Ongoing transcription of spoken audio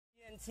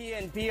T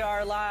and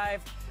BR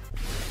Live.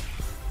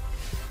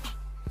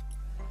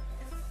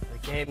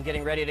 The game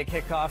getting ready to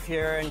kick off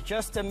here in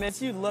just a minute.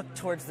 As you look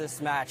towards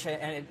this match,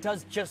 and it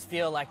does just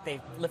feel like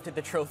they've lifted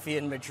the trophy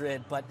in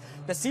Madrid, but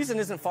the season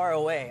isn't far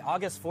away.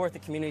 August 4th, the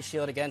Community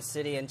Shield against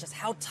City, and just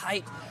how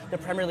tight the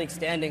Premier League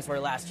standings were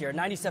last year.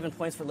 97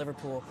 points for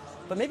Liverpool,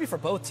 but maybe for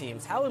both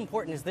teams. How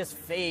important is this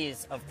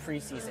phase of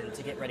preseason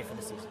to get ready for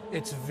the season?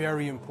 It's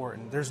very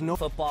important. There's no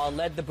football,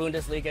 led the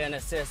Bundesliga in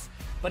assists,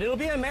 but it'll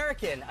be an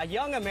American, a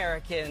young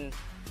American,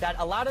 that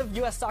a lot of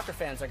U.S. soccer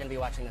fans are going to be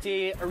watching.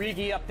 See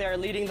Origi up there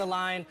leading the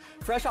line,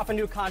 fresh off a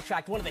new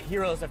contract, one of the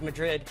heroes of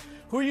Madrid.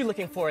 Who are you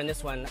looking for in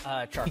this one,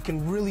 Charles? He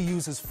can really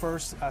use his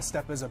first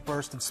step as a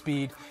burst of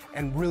speed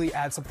and really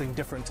add something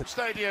different to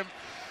stadium.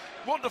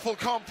 Wonderful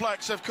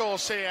complex, of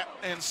course, here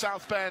in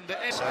South Bend. What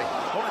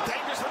a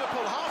dangerous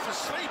Liverpool, half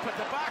asleep at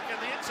the back, and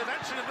the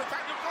intervention of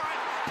Nathaniel Klein.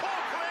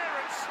 Poor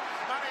clearance,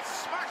 and it's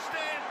smashed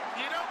in.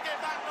 You don't get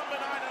that number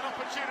 9 an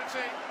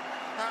opportunity.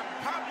 And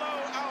Pablo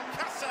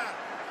Alcácer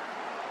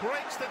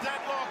breaks the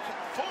deadlock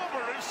for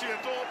Borussia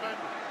Dortmund.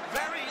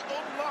 Very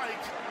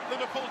unlike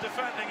Liverpool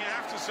defending, you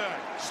have to say.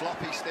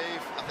 Sloppy,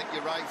 Steve. I think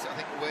you're right. I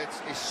think the word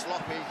is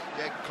sloppy.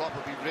 Jürgen Klopp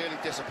will be really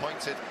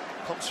disappointed.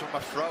 Comes from a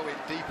throw-in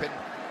deep in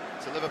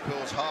to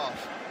Liverpool's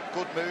half.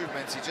 Good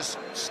movement. He just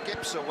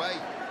skips away.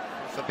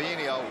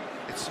 Fabinho,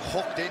 it's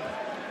hooked in.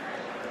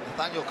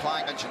 Nathaniel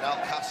Klein and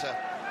Alcácer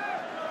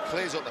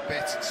clears up the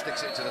bit and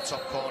sticks it into the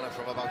top corner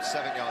from about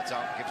 7 yards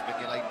out and gives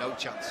Mignolet no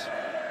chance.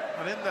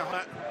 And in the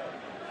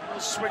he'll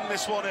swing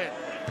this one in.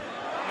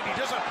 And he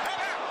does a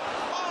header.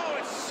 Oh,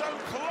 it's so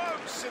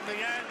close in the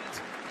end.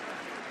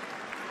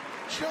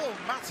 Joel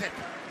Matip.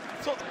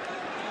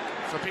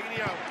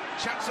 Fabinho,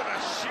 chance of a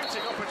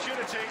shooting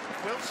opportunity.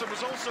 Wilson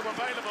was also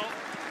available.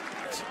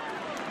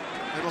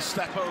 Little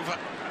step over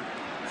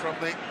from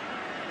the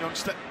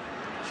youngster.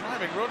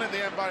 Driving run in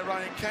the end by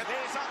Ryan Kent.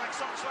 Here's Alex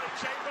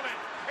Oxlade-Chamberlain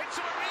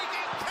into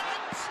Origi.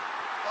 Kent!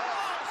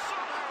 Oh,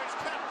 somehow it's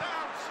kept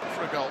out.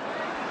 For a goal.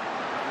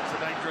 It's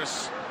a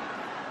dangerous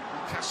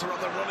Casser on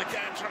the run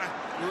again, trying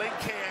to link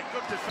here.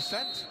 Good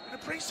defence in a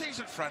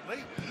pre-season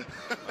friendly.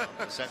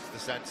 Sense the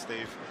sense,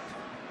 Steve.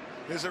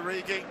 Here's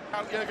Origi.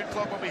 Jürgen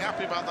Klopp will be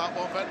happy about that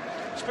one, but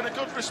it's been a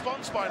good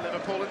response by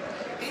Liverpool, and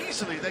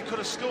easily they could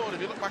have scored.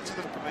 If you look back to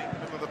the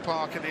middle of the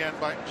park in the end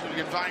by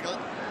Julian Weigl.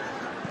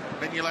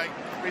 Mignolet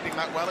reading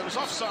that well. It was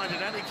offside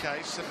in any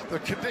case. The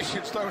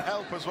conditions don't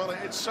help as well.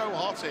 It's so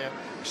hot here.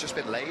 It's just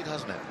been laid,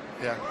 hasn't it?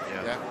 Yeah,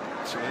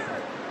 absolutely.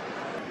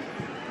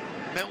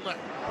 Milner.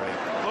 Great.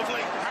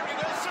 Lovely. Harry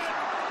Wilson.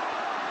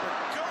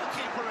 The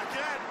goalkeeper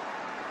again.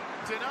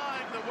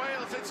 Denying the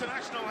Wales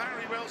international,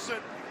 Harry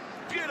Wilson.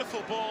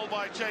 Beautiful ball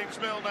by James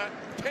Milner.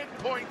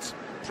 Pinpoint,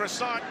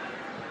 precise.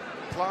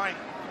 Klein.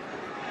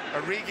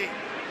 Origi.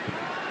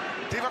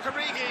 Divock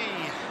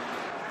Origi.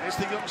 Here's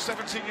the young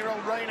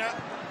 17-year-old Reina.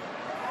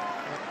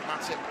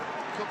 Matip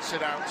cuts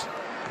it out.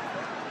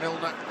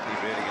 Milner. He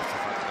really gets the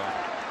front door.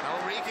 Now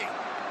Origi.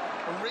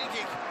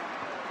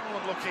 Oh,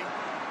 unlucky.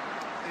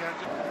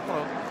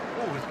 Oh,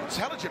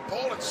 intelligent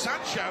ball, and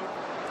Sancho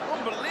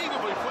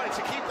unbelievably played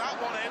to keep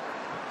that one in.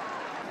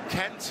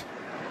 Kent.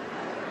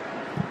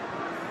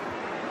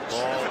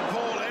 Driven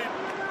ball in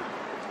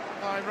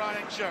by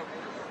Ryan Joe.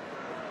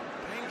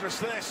 Dangerous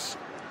this.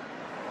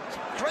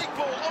 Great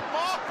ball,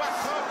 unmarked back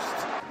post.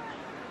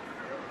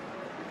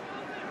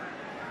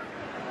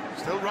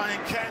 Still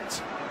Ryan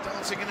Kent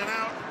dancing in and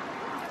out.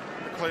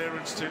 The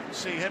clearance to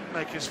see him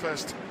make his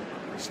first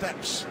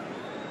steps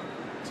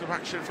to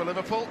action for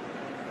Liverpool.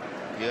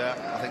 Yeah,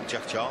 I think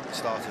Jack Charlton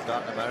started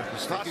that in America.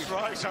 That's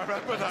right, I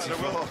remember that, the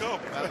World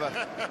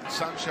Cup.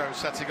 Sancho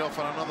setting off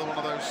on another one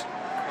of those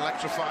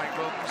electrifying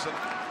runs, and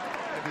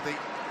maybe the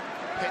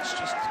pitch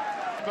just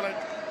brilliant.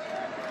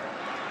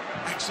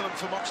 Excellent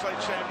from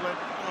Oxlade-Chamberlain.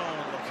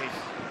 Oh, lucky.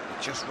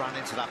 Just ran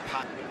into that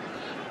pack.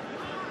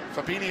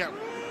 Fabinho.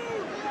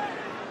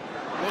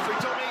 Lovely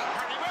dummy.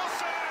 Harry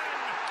Wilson!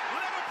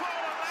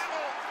 Liverpool on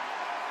level.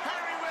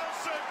 Harry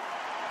Wilson.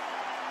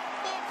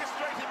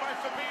 Orchestrated by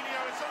Fabinho.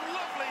 It's a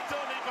lovely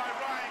dummy by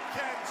Ryan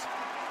Kent.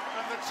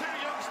 And the two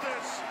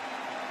youngsters,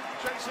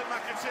 Jason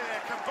McAteer,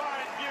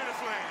 combined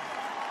beautifully.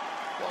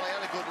 Well, they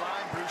had a good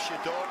line, Borussia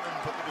Dortmund,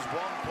 but there was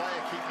one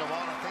player keeping them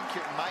on. I think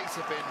it might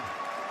have been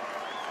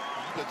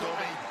the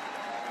dummy.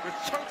 With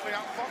totally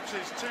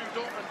outfoxes two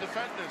Dortmund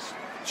defenders.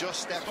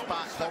 Just steps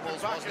back,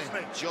 Hummels, wasn't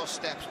he? Just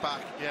steps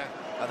back. Yeah.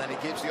 And then he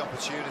gives the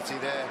opportunity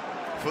there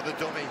for the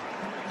dummy,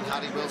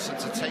 Harry Wilson,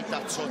 to take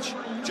that touch.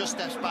 Just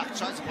steps back,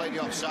 tries to play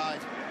the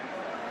offside.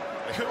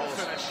 Cool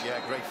finish.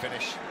 Yeah, great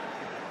finish.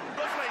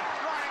 Lovely,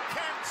 Ryan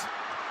Kent.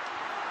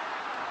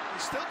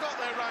 He's still got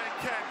there, Ryan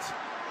Kent.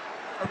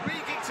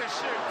 Origi to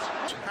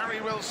shoot. Harry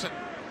Wilson.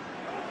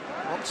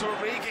 On to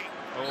Origi.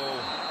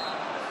 Oh.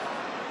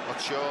 Not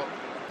sure.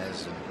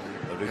 There's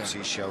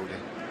Borussia showed it.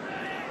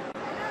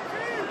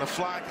 The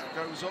flag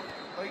goes up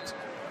late.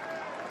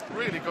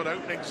 Really good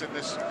openings in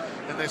this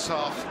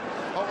half.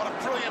 Oh, what a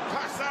brilliant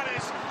pass that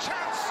is!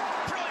 Chance,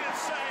 brilliant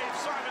save,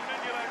 Simon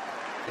Mignolet.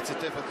 It's a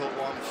difficult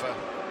one for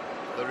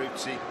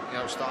Liverpool, you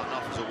know, starting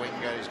off as a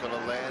winger, he's got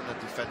to learn the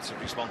defensive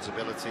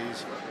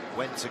responsibilities,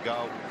 when to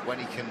go, when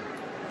he can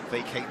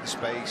vacate the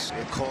space.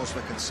 It caused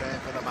for concern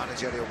for the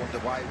manager. He'll wonder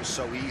why it was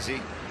so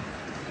easy.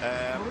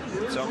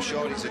 So I'm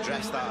sure he's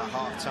addressed that at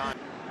half-time.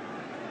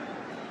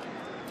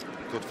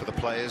 Good for the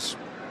players.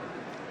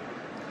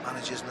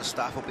 Managers and the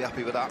staff will be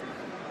happy with that.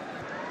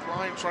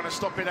 Klein trying to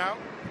stop it out.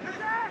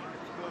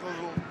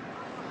 Little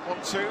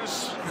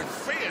 1-2s.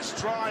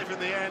 Fierce drive in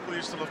the end. We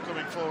used to love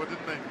coming forward,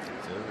 didn't he?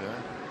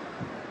 Yeah.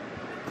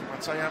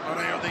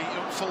 Mateo, the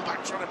young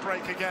fullback, trying to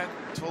break again.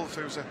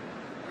 Tulfu's a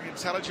very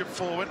intelligent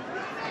forward.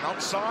 And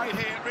onside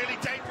here, really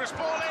dangerous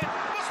ball in.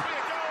 Must be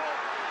a goal.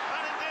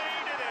 And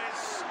indeed it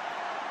is.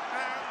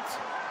 And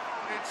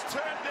it's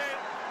turned in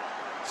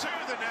to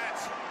the net.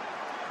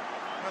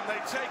 And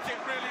they take it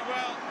really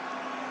well.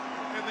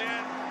 In the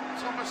end,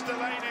 Thomas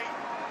Delaney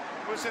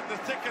was in the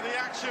thick of the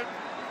action.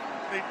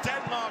 The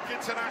Denmark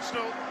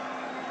international.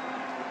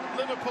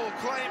 Liverpool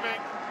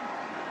claiming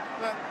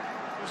that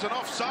there was an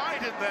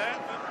offside in there.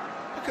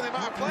 Look at the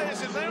amount of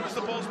players in there as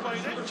the ball's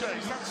played in,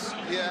 Chase.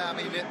 Yeah, I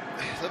mean,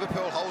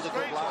 Liverpool hold a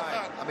good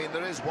line. I mean,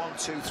 there is 1,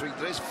 2, 3,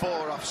 there is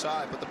 4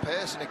 offside, but the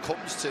person it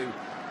comes to,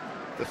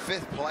 the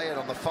 5th player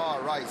on the far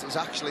right, is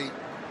actually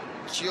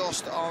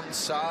just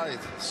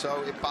onside.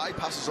 So it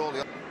bypasses all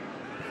the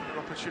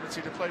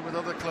opportunity to play with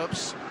other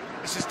clubs.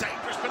 This is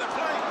dangerous bit of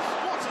play.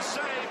 What a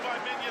save by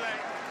Mignolet.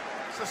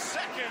 It's the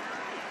second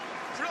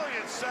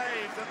brilliant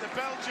save that the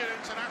Belgian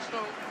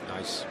international.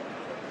 Nice.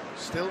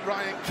 Still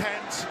Ryan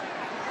Kent.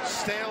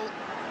 Still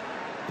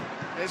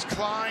is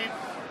Klein.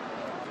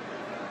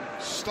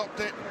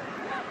 Stopped it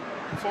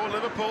for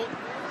Liverpool.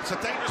 It's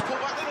a dangerous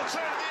pullback. Little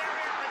turn in the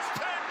area. It's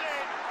turned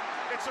in.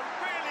 It's a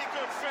really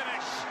good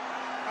finish.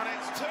 And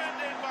it's turned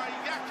in by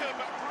Jakob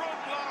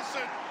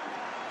Brun-Larsen,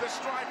 the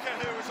striker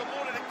who was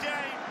awarded a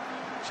game.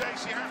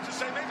 Chase, you have to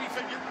say, maybe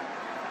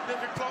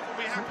Jurgen Klopp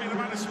will be happy the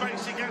amount of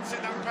space he gets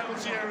in that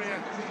penalty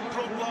area.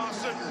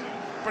 Brun-Larsen,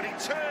 but he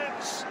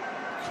turns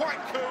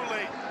quite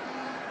coolly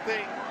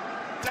the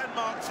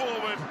Denmark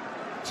forward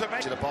to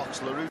make the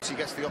box. Liverpool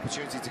gets the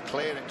opportunity to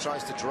clear and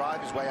tries to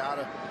drive his way out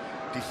of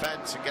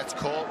defence and gets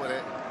caught with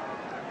it.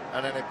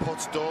 And then it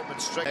puts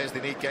Dortmund straight as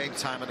they need game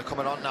time, and they're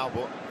coming on now,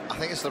 but I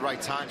think it's the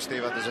right time,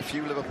 Steve. There's a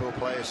few Liverpool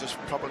players just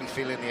probably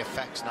feeling the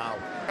effects now.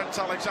 And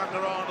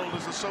Alexander-Arnold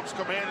as the subs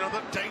come in.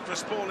 Another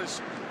dangerous ball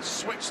is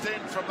switched in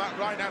from that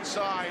right-hand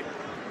side.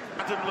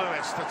 Adam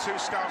Lewis, the two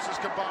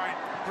Scousers combined.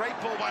 Great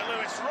ball by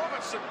Lewis.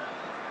 Robertson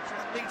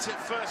trying to meet it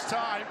first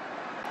time.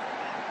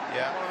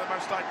 Yeah. One of the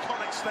most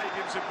iconic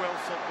stadiums in world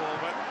football,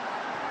 but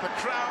the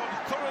crowd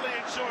thoroughly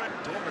enjoying.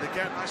 Dortmund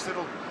again, nice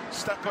little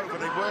step over.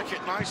 They work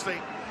it nicely.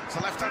 To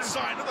the left-hand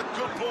side, another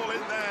good ball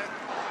in there.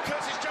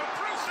 Curtis Jones,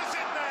 Brewster's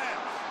in there.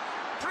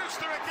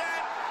 Brewster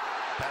again.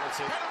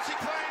 Penalty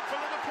claim for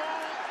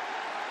Liverpool.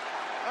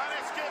 And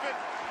it's given.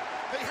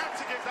 They had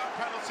to give that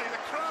penalty. The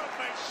crowd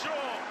made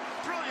sure.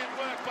 Brilliant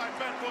work by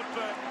Ben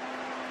Woodburn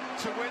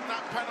to win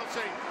that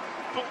penalty.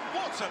 But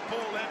what a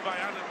ball in by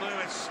Adam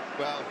Lewis.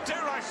 Well,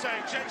 dare I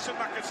say, Jason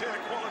McAteer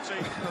quality,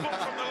 but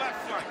from the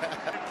left flank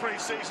in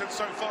pre-season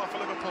so far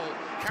for Liverpool.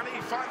 Can he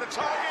find the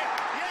target?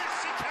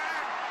 Yes, he can.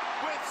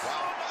 With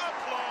some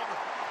aplomb,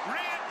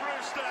 Ryan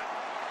Brewster,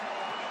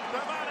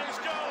 the man whose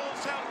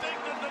goals helped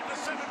England under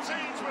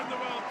 17s win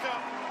the World Cup.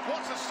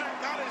 What a suit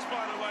that is,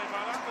 by the way,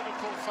 by that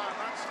Liverpool fan.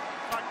 That's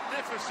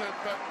magnificent.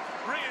 But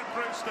Ryan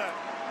Brewster,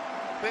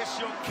 this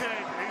young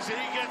kid, is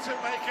eager to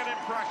make an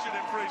impression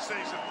in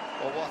pre-season.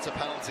 well, what a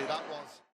penalty that was.